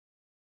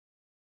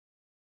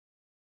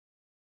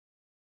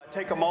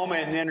Take a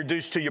moment and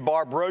introduce to you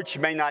Barb Roach.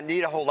 You may not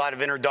need a whole lot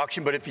of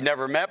introduction, but if you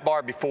never met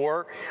Barb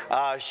before,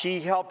 she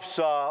helps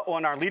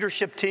on our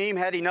leadership team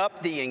heading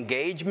up the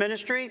Engage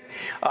ministry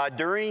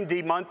during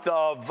the month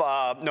of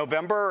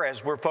November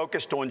as we're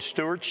focused on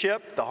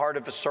stewardship, the heart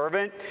of a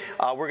servant.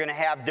 We're going to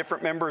have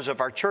different members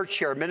of our church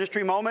share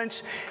ministry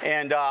moments,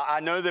 and I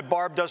know that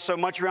Barb does so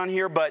much around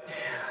here, but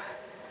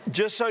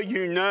just so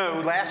you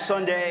know, last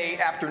Sunday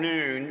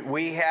afternoon,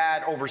 we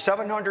had over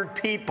 700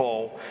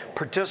 people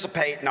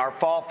participate in our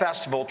fall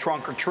festival,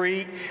 Trunk or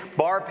Treat.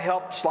 Barb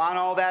helped line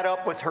all that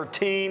up with her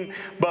team.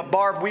 But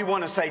Barb, we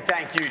want to say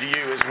thank you to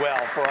you as well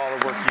for all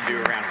the work you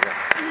do around here.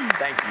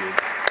 Thank you.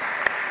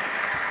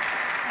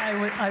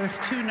 I was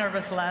too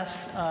nervous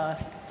last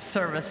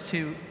service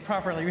to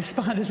properly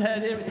respond to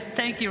that.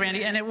 Thank you,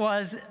 Randy. And it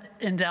was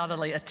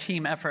undoubtedly a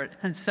team effort.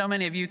 And so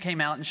many of you came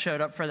out and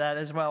showed up for that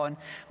as well. And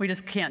we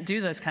just can't do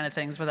those kind of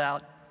things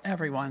without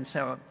everyone.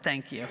 So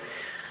thank you.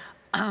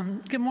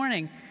 Good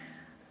morning.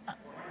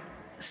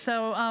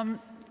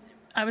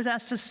 I was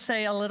asked to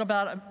say a little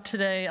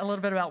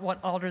bit about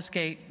what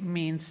Aldersgate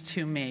means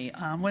to me.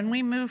 When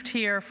we moved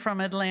here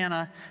from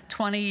Atlanta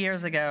 20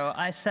 years ago,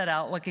 I set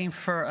out looking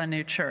for a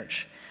new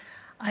church.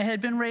 I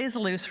had been raised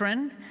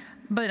Lutheran,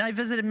 but I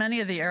visited many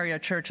of the area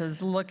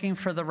churches looking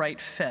for the right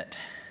fit.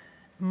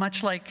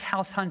 Much like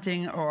house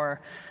hunting or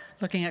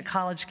looking at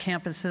college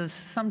campuses,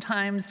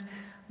 sometimes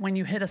when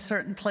you hit a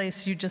certain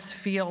place, you just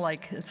feel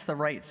like it's the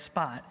right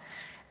spot.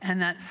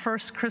 And that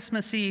first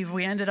Christmas Eve,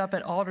 we ended up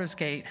at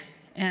Aldersgate,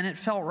 and it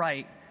felt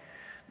right.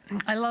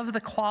 I love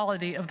the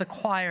quality of the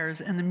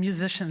choirs and the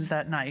musicians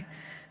that night.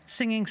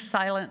 Singing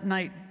Silent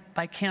Night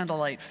by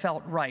candlelight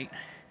felt right.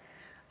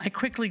 I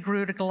quickly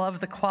grew to love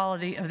the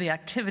quality of the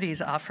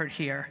activities offered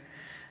here.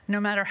 No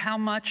matter how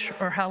much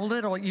or how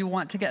little you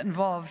want to get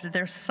involved,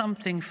 there's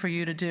something for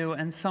you to do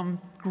and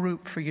some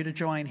group for you to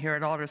join here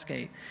at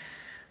Aldersgate.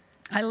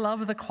 I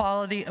love the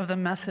quality of the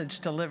message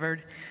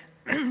delivered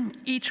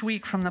each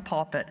week from the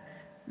pulpit.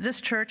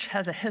 This church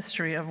has a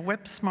history of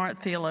whip-smart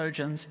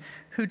theologians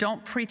who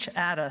don't preach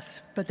at us,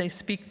 but they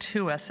speak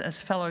to us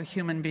as fellow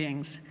human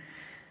beings.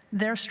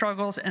 Their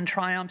struggles and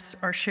triumphs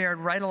are shared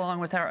right along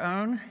with our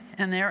own,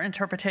 and their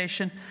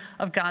interpretation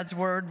of God's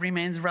word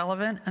remains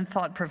relevant and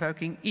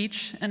thought-provoking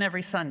each and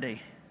every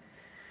Sunday.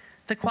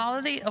 The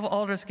quality of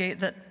Aldersgate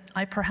that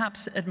I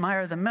perhaps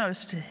admire the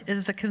most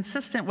is the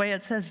consistent way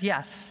it says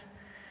yes.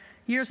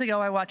 Years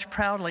ago, I watched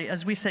proudly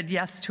as we said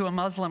yes to a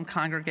Muslim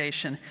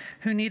congregation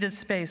who needed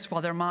space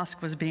while their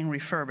mosque was being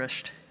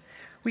refurbished.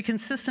 We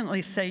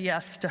consistently say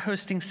yes to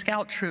hosting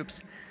scout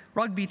troops,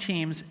 rugby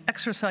teams,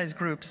 exercise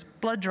groups,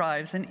 blood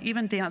drives, and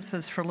even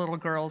dances for little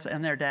girls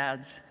and their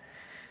dads.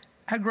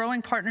 Our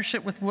growing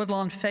partnership with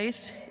Woodlawn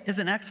Faith is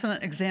an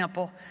excellent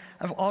example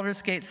of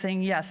Aldersgate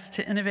saying yes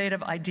to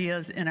innovative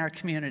ideas in our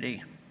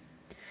community.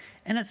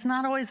 And it's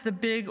not always the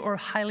big or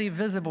highly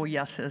visible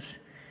yeses.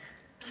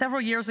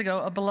 Several years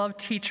ago, a beloved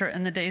teacher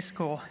in the day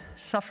school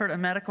suffered a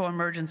medical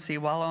emergency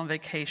while on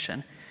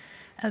vacation.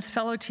 As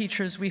fellow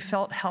teachers, we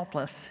felt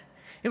helpless.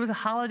 It was a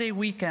holiday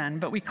weekend,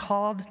 but we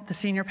called the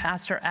senior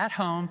pastor at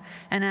home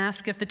and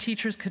asked if the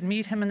teachers could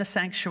meet him in the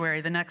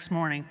sanctuary the next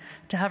morning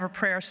to have a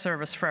prayer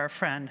service for our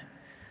friend.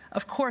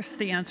 Of course,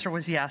 the answer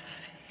was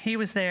yes. He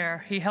was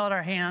there, he held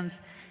our hands,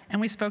 and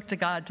we spoke to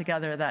God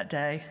together that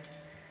day.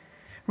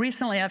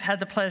 Recently, I've had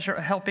the pleasure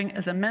of helping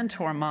as a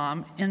mentor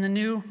mom in the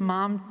new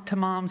Mom to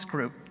Moms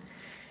group.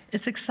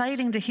 It's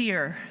exciting to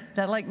hear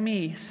that, like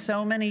me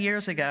so many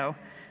years ago,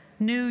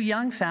 new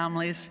young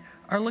families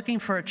are looking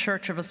for a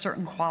church of a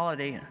certain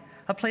quality,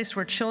 a place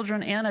where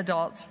children and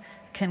adults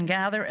can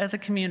gather as a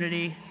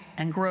community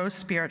and grow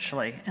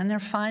spiritually, and they're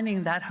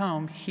finding that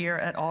home here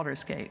at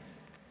Aldersgate.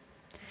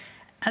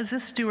 As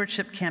this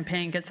stewardship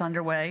campaign gets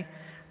underway,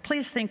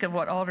 please think of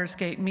what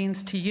Aldersgate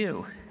means to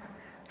you.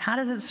 How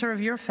does it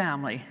serve your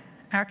family,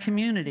 our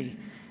community,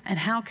 and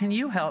how can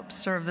you help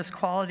serve this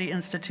quality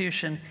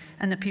institution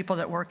and the people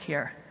that work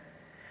here?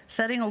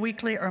 Setting a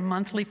weekly or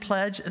monthly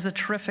pledge is a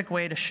terrific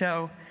way to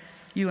show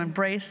you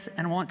embrace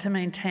and want to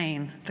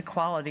maintain the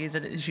quality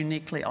that is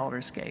uniquely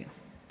Aldersgate.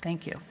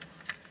 Thank you.